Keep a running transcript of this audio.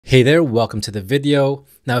Hey there, welcome to the video.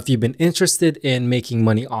 Now, if you've been interested in making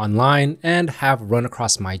money online and have run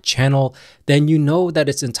across my channel, then you know that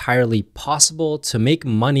it's entirely possible to make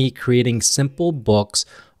money creating simple books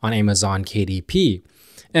on Amazon KDP.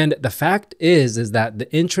 And the fact is that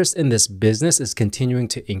the interest in this business is continuing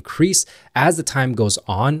to increase as the time goes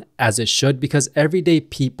on, as it should, because everyday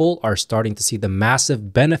people are starting to see the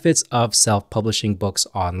massive benefits of self-publishing books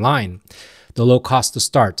online. The low cost to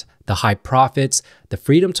start, the high profits, the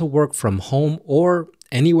freedom to work from home or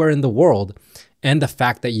anywhere in the world, and the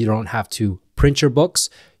fact that you don't have to print your books,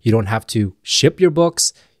 you don't have to ship your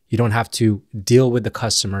books, you don't have to deal with the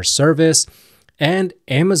customer service, and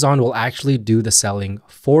Amazon will actually do the selling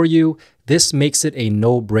for you. This makes it a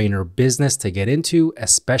no-brainer business to get into,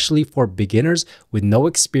 especially for beginners with no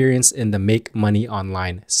experience in the make money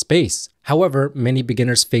online space. However, many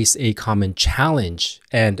beginners face a common challenge,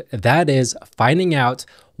 and that is finding out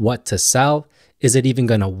what to sell, is it even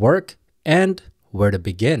going to work, and where to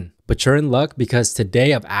begin. But you're in luck because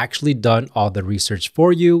today I've actually done all the research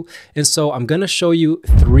for you. And so I'm going to show you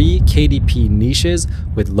 3 KDP niches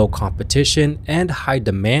with low competition and high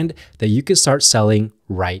demand that you can start selling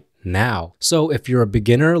right now. So if you're a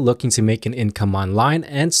beginner looking to make an income online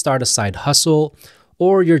and start a side hustle,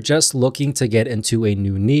 or you're just looking to get into a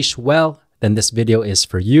new niche, well, then this video is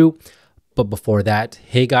for you. But before that,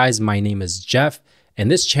 hey guys, my name is Jeff, and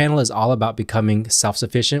this channel is all about becoming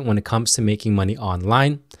self-sufficient when it comes to making money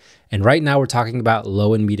online. And right now we're talking about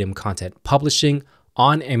low and medium content publishing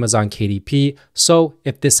on Amazon KDP. So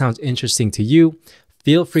if this sounds interesting to you,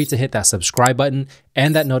 feel free to hit that subscribe button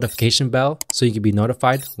and that notification bell so you can be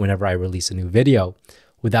notified whenever I release a new video.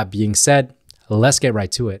 With that being said, let's get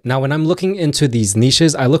right to it. Now, when I'm looking into these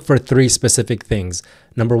niches, I look for 3 specific things.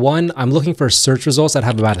 Number 1, I'm looking for search results that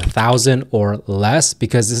have about 1,000 or less,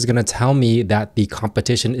 because this is going to tell me that the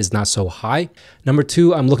competition is not so high. Number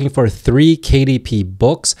 2, I'm looking for 3 KDP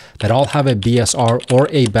books that all have a BSR or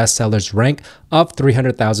a bestsellers rank of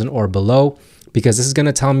 300,000 or below, because this is going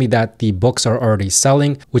to tell me that the books are already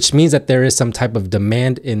selling, which means that there is some type of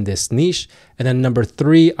demand in this niche. And then number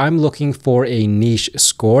 3, I'm looking for a niche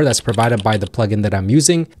score that's provided by the plugin that I'm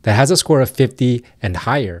using that has a score of 50 and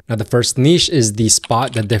higher. Now, the first niche is the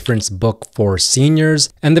Spot the Difference book for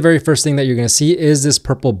seniors. And the very first thing that you're going to see is this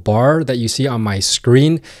purple bar that you see on my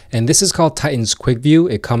screen. And this is called Titans Quick View.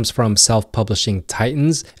 It comes from Self-Publishing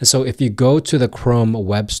Titans. And so if you go to the Chrome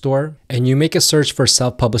web store and you make a search for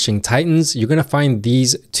Self-Publishing Titans, you're going to find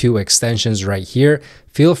these 2 extensions right here.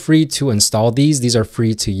 Feel free to install these. These are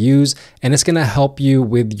free to use, and it's going to help you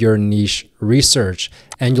with your niche research,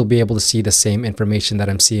 and you'll be able to see the same information that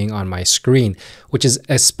I'm seeing on my screen, which is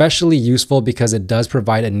especially useful because it does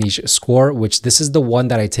provide a niche score, which this is the one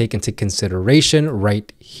that I take into consideration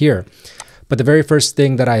right here. But the very first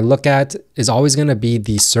thing that I look at is always going to be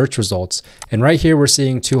the search results. And right here, we're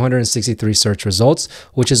seeing 263 search results,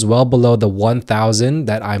 which is well below the 1,000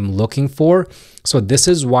 that I'm looking for. So this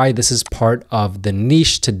is why this is part of the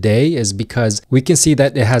niche today, is because we can see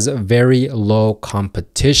that it has a very low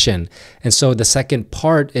competition. And so the second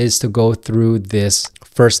part is to go through this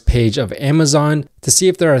first page of Amazon to see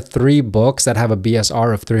if there are 3 books that have a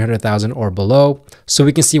BSR of 300,000 or below, so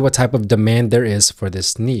we can see what type of demand there is for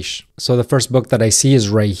this niche. So the first book that I see is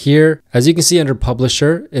right here. As you can see under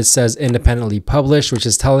publisher, it says independently published, which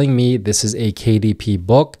is telling me this is a KDP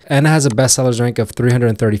book, and it has a bestsellers rank of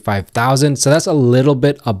 335,000. So that's a little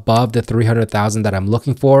bit above the 300,000 that I'm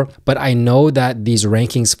looking for, but I know that these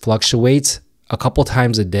rankings fluctuate a couple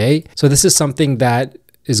times a day. So this is something that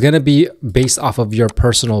is going to be based off of your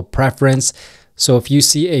personal preference. So if you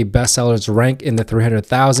see a bestsellers rank in the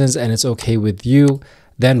 300,000s and it's okay with you,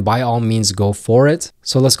 then by all means go for it.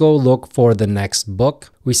 So let's go look for the next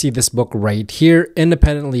book. We see this book right here,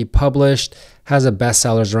 independently published, has a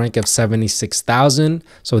bestsellers rank of 76,000.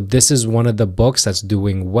 So this is one of the books that's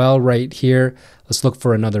doing well right here. Let's look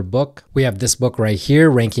for another book. We have this book right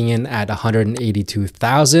here ranking in at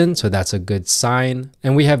 182,000. So that's a good sign.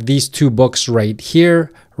 And we have these 2 books right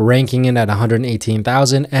here ranking in at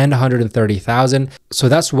 118,000 and 130,000. So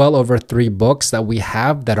that's well over 3 books that we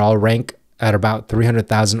have that all rank at about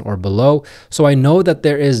 300,000 or below. So I know that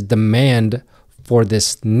there is demand for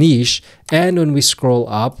this niche. And when we scroll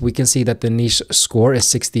up, we can see that the niche score is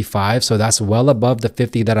 65. So that's well above the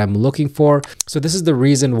 50 that I'm looking for. So this is the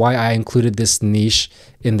reason why I included this niche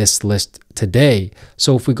in this list today.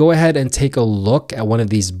 So if we go ahead and take a look at one of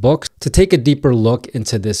these books to take a deeper look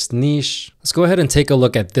into this niche, let's go ahead and take a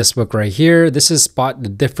look at this book right here. This is Spot the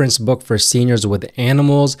Difference book for seniors with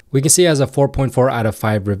animals. We can see it has a 4.4 out of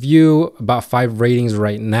 5 review, about 5 ratings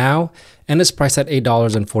right now, and it's priced at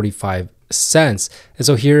 $8.45. And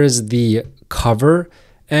so here is the cover,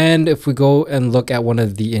 And if we go and look at one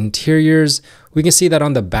of the interiors, we can see that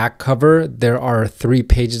on the back cover, there are 3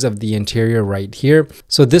 pages of the interior right here.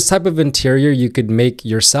 So this type of interior you could make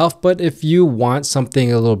yourself, but if you want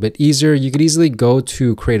something a little bit easier, you could easily go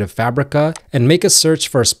to Creative Fabrica and make a search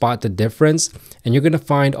for Spot the Difference. And you're going to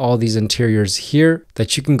find all these interiors here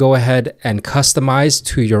that you can go ahead and customize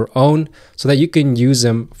to your own so that you can use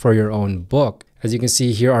them for your own book. As you can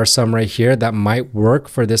see, here are some right here that might work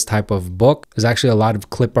for this type of book. There's actually a lot of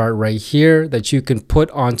clip art right here that you can put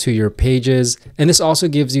onto your pages. And this also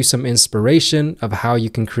gives you some inspiration of how you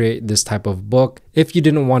can create this type of book if you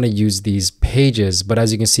didn't want to use these pages. But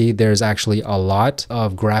as you can see, there's actually a lot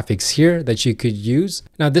of graphics here that you could use.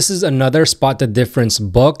 Now, this is another Spot the Difference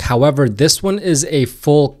book. However, this one is a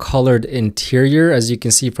full colored interior, as you can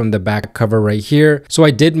see from the back cover right here. So I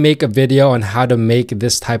did make a video on how to make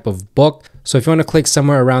this type of book. So if you want to click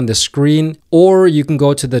somewhere around the screen, or you can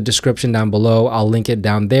go to the description down below, I'll link it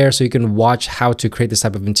down there so you can watch how to create this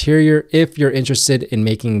type of interior if you're interested in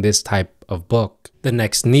making this type of book. The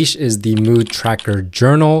next niche is the mood tracker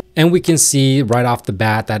journal. And we can see right off the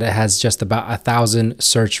bat that it has just about 1,000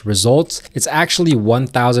 search results. It's actually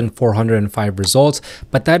 1,405 results,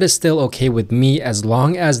 but that is still okay with me as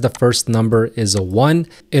long as the first number is a 1,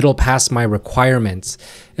 it'll pass my requirements.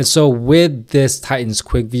 And so with this Titans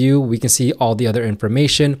Quick View, we can see all the other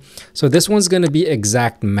information. So this one's going to be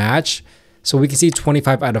exact match. So we can see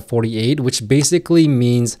 25 out of 48, which basically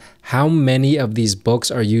means how many of these books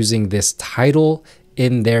are using this title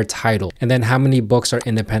in their title. And then how many books are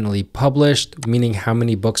independently published, meaning how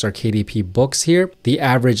many books are KDP books here. The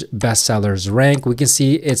average bestsellers rank, we can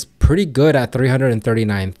see it's pretty good at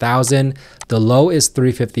 339,000. The low is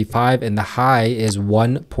 355 and the high is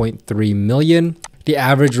 1.3 million. The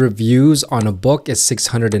average reviews on a book is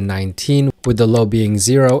 619, with the low being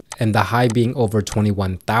 0 and the high being over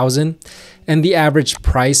 21,000. And the average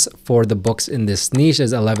price for the books in this niche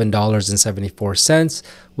is $11.74,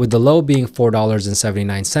 with the low being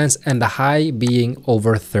 $4.79 and the high being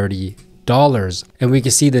over $30. And we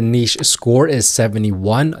can see the niche score is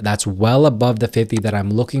 71. That's well above the 50 that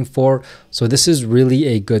I'm looking for. So this is really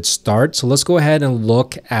a good start. So let's go ahead and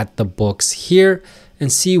look at the books here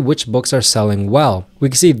and see which books are selling well. We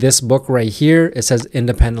can see this book right here. It says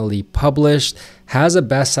independently published, has a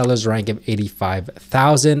bestsellers rank of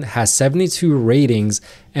 85,000, has 72 ratings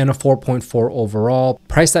and a 4.4 overall,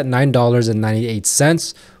 priced at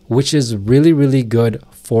 $9.98, which is really, really good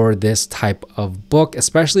for this type of book,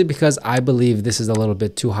 especially because I believe this is a little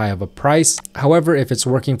bit too high of a price. However, if it's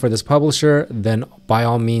working for this publisher, then by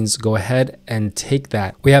all means, go ahead and take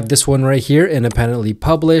that. We have this one right here, independently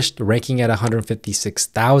published, ranking at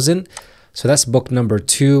 156,000. So that's book number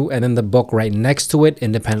 2. And then the book right next to it,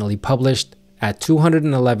 independently published, at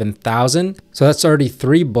 211,000. So that's already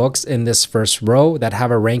 3 books in this first row that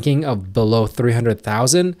have a ranking of below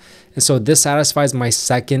 300,000. And so this satisfies my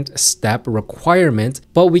second step requirement,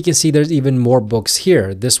 but we can see there's even more books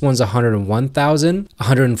here. This one's 101,000,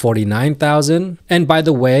 149,000. And by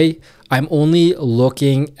the way, I'm only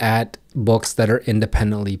looking at books that are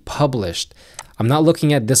independently published. I'm not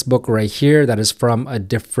looking at this book right here that is from a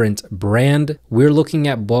different brand. We're looking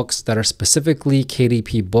at books that are specifically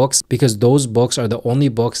KDP books because those books are the only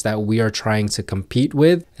books that we are trying to compete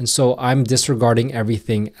with. And so I'm disregarding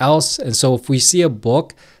everything else. And so if we see a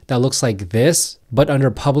book that looks like this, but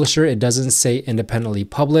under publisher, it doesn't say independently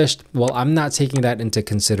published, well, I'm not taking that into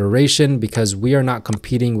consideration because we are not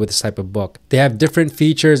competing with this type of book. They have different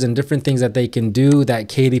features and different things that they can do that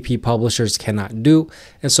KDP publishers cannot do.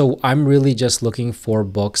 And so I'm really just looking for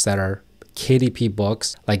books that are KDP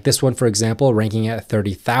books, like this one, for example, ranking at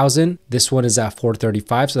 30,000. This one is at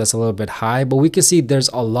 435, so that's a little bit high, but we can see there's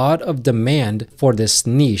a lot of demand for this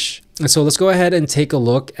niche. And so let's go ahead and take a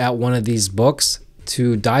look at one of these books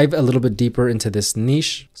to dive a little bit deeper into this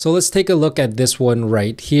niche. So let's take a look at this one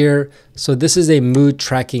right here. So this is a mood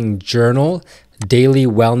tracking journal, daily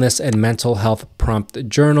wellness and mental health prompt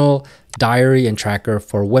journal, diary and tracker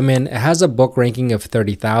for women. It has a book ranking of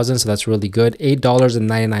 30,000, so that's really good.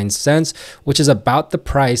 $8.99, which is about the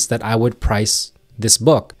price that I would price this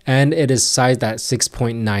book. And it is sized at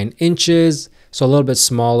 6.9 inches. So a little bit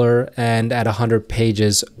smaller and at 100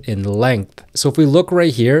 pages in length. So if we look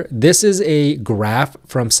right here, this is a graph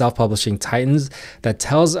from Self-Publishing Titans that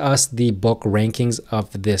tells us the book rankings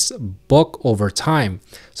of this book over time.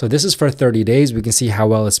 So this is for 30 days. We can see how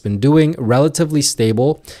well it's been doing, relatively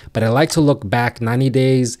stable, but I like to look back 90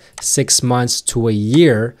 days, 6 months to a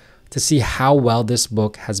year to see how well this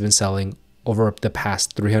book has been selling over the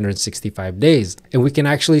past 365 days. And we can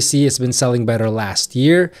actually see it's been selling better last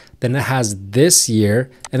year than it has this year.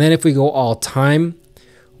 And then if we go all time,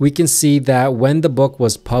 we can see that when the book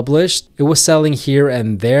was published, it was selling here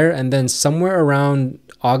and there. And then somewhere around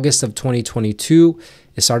August of 2022,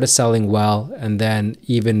 it started selling well and then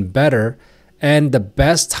even better. And the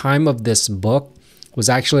best time of this book was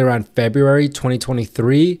actually around February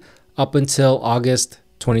 2023 up until August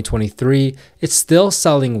 2023. It's still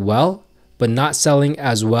selling well, but not selling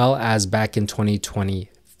as well as back in 2023.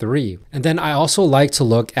 And then I also like to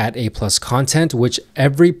look at A+ content, which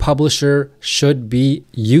every publisher should be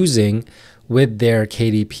using with their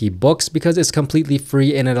KDP books because it's completely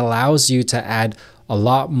free and it allows you to add a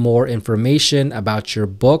lot more information about your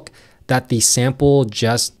book that the sample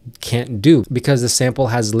just can't do, because the sample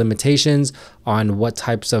has limitations on what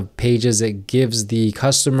types of pages it gives the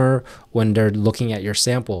customer when they're looking at your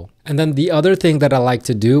sample. And then the other thing that I like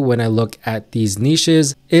to do when I look at these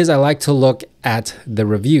niches is I like to look at the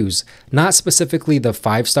reviews, not specifically the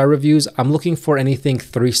 5-star reviews. I'm looking for anything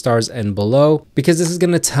 3 stars and below, because this is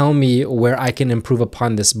going to tell me where I can improve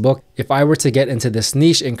upon this book if I were to get into this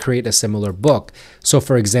niche and create a similar book. So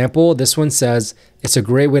for example, this one says it's a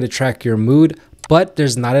great way to track your mood, but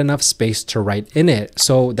there's not enough space to write in it.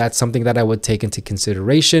 So that's something that I would take into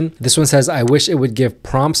consideration. This one says, I wish it would give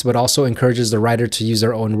prompts, but also encourages the writer to use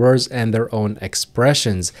their own words and their own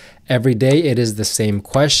expressions. Every day it is the same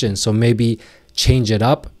question. So maybe change it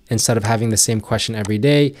up. Instead of having the same question every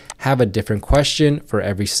day, have a different question for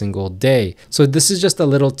every single day. So this is just a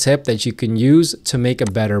little tip that you can use to make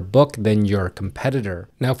a better book than your competitor.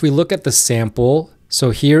 Now, if we look at the sample,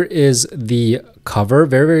 so here is the cover,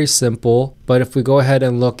 very, very simple. But if we go ahead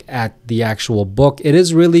and look at the actual book, it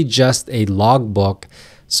is really just a logbook.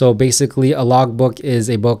 So basically a logbook is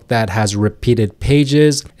a book that has repeated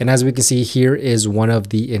pages. And as we can see, here is one of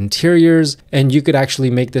the interiors, and you could actually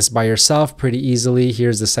make this by yourself pretty easily.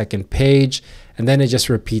 Here's the second page, and then it just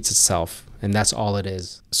repeats itself. And that's all it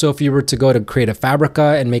is. So if you were to go to Creative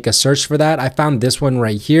Fabrica and make a search for that, I found this one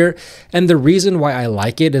right here. And the reason why I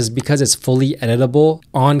like it is because it's fully editable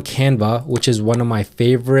on Canva, which is one of my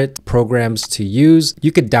favorite programs to use.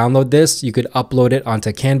 You could download this, you could upload it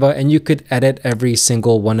onto Canva, and you could edit every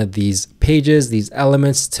single one of these pages, these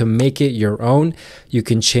elements, to make it your own. You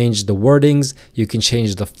can change the wordings, you can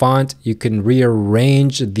change the font, you can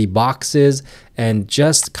rearrange the boxes, and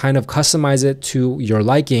just kind of customize it to your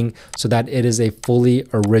liking so that it is a fully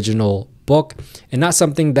original book and not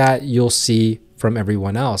something that you'll see from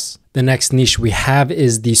everyone else. The next niche we have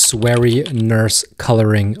is the Swery Nurse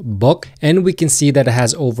Coloring Book, and we can see that it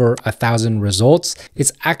has over 1,000 results.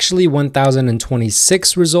 It's actually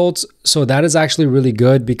 1,026 results, so that is actually really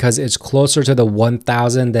good because it's closer to the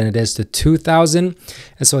 1,000 than it is to 2,000,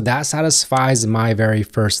 and so that satisfies my very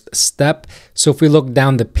first step. So if we look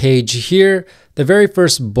down the page here, the very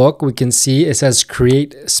first book, we can see it says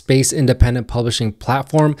Create Space Independent Publishing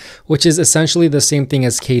Platform, which is essentially the same thing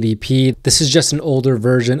as KDP. This is just an older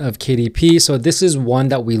version of KDP. So this is one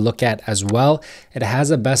that we look at as well. It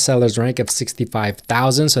has a bestsellers rank of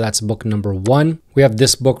 65,000. So that's book number 1. We have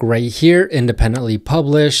this book right here, independently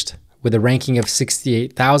published, with a ranking of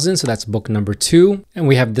 68,000. So that's book number 2. And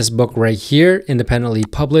we have this book right here, independently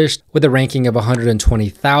published, with a ranking of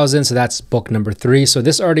 120,000. So that's book number 3. So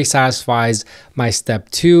this already satisfies my step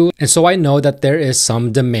 2. And so I know that there is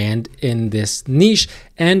some demand in this niche,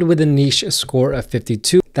 and with a niche score of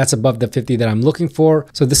 52, that's above the 50 that I'm looking for.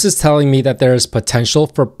 So this is telling me that there is potential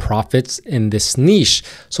for profits in this niche.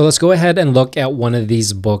 So let's go ahead and look at one of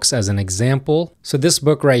these books as an example. So this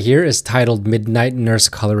book right here is titled Midnight Nurse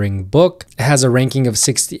Coloring Book. It has a ranking of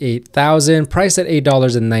 68,000, priced at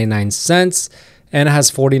 $8.99, and it has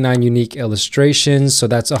 49 unique illustrations. So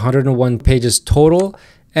that's 101 pages total,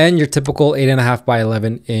 and your typical 8.5 by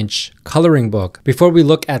 11 inch coloring book. Before we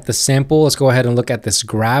look at the sample, let's go ahead and look at this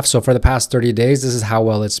graph. So for the past 30 days, this is how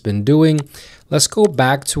well it's been doing. Let's go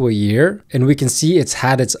back to a year, and we can see it's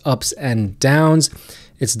had its ups and downs.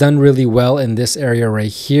 It's done really well in this area right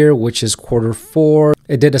here, which is Q4.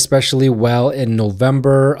 It did especially well in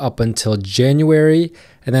November up until January.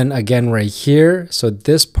 And then again right here. So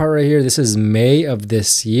this part right here, this is May of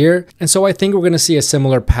this year. And so I think we're going to see a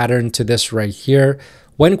similar pattern to this right here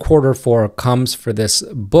when Q4 comes for this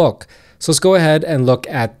book. So let's go ahead and look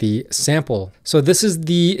at the sample. So this is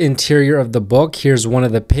the interior of the book. Here's one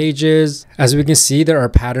of the pages. As we can see, there are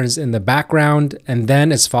patterns in the background, and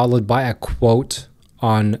then it's followed by a quote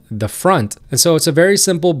on the front. And so it's a very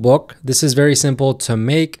simple book. This is very simple to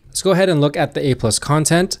make. Let's go ahead and look at the A+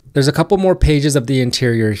 content. There's a couple more pages of the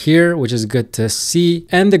interior here, which is good to see.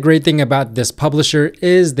 And the great thing about this publisher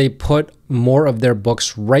is they put more of their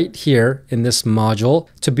books right here in this module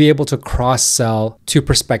to be able to cross-sell to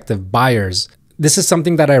prospective buyers. This is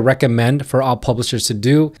something that I recommend for all publishers to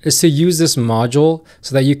do, is to use this module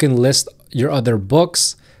so that you can list your other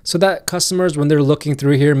books, so that customers, when they're looking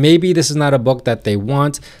through here, maybe this is not a book that they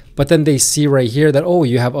want, but then they see right here that, oh,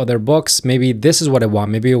 you have other books. Maybe this is what I want.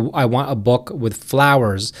 Maybe I want a book with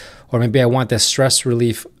flowers, or maybe I want this stress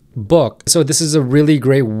relief book. So this is a really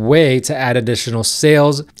great way to add additional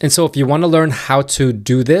sales. And so if you want to learn how to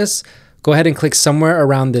do this, go ahead and click somewhere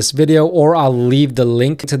around this video, or I'll leave the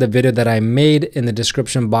link to the video that I made in the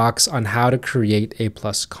description box on how to create A+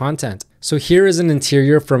 content. So here is an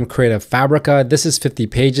interior from Creative Fabrica. This is 50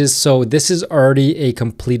 pages. So this is already a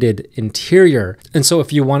completed interior. And so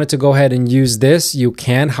if you wanted to go ahead and use this, you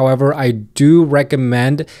can. However, I do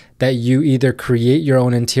recommend that you either create your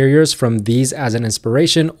own interiors from these as an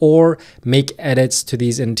inspiration, or make edits to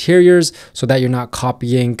these interiors so that you're not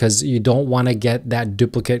copying, because you don't want to get that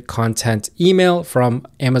duplicate content email from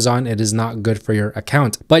Amazon. It is not good for your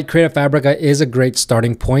account. But Creative Fabrica is a great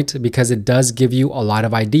starting point because it does give you a lot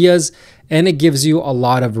of ideas, and it gives you a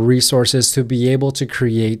lot of resources to be able to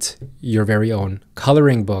create your very own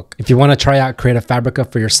coloring book. If you want to try out Creative Fabrica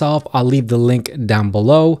for yourself, I'll leave the link down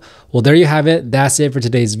below. Well, there you have it. That's it for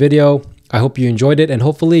today's video. I hope you enjoyed it, and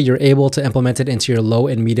hopefully you're able to implement it into your low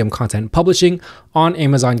and medium content publishing on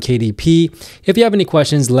Amazon KDP. If you have any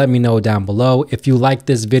questions, let me know down below. If you like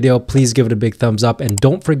this video, please give it a big thumbs up, and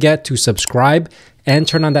don't forget to subscribe and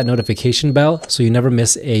turn on that notification bell so you never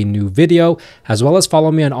miss a new video, as well as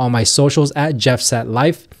follow me on all my socials at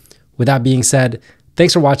JeffSetLife. With that being said,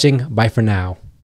 thanks for watching. Bye for now.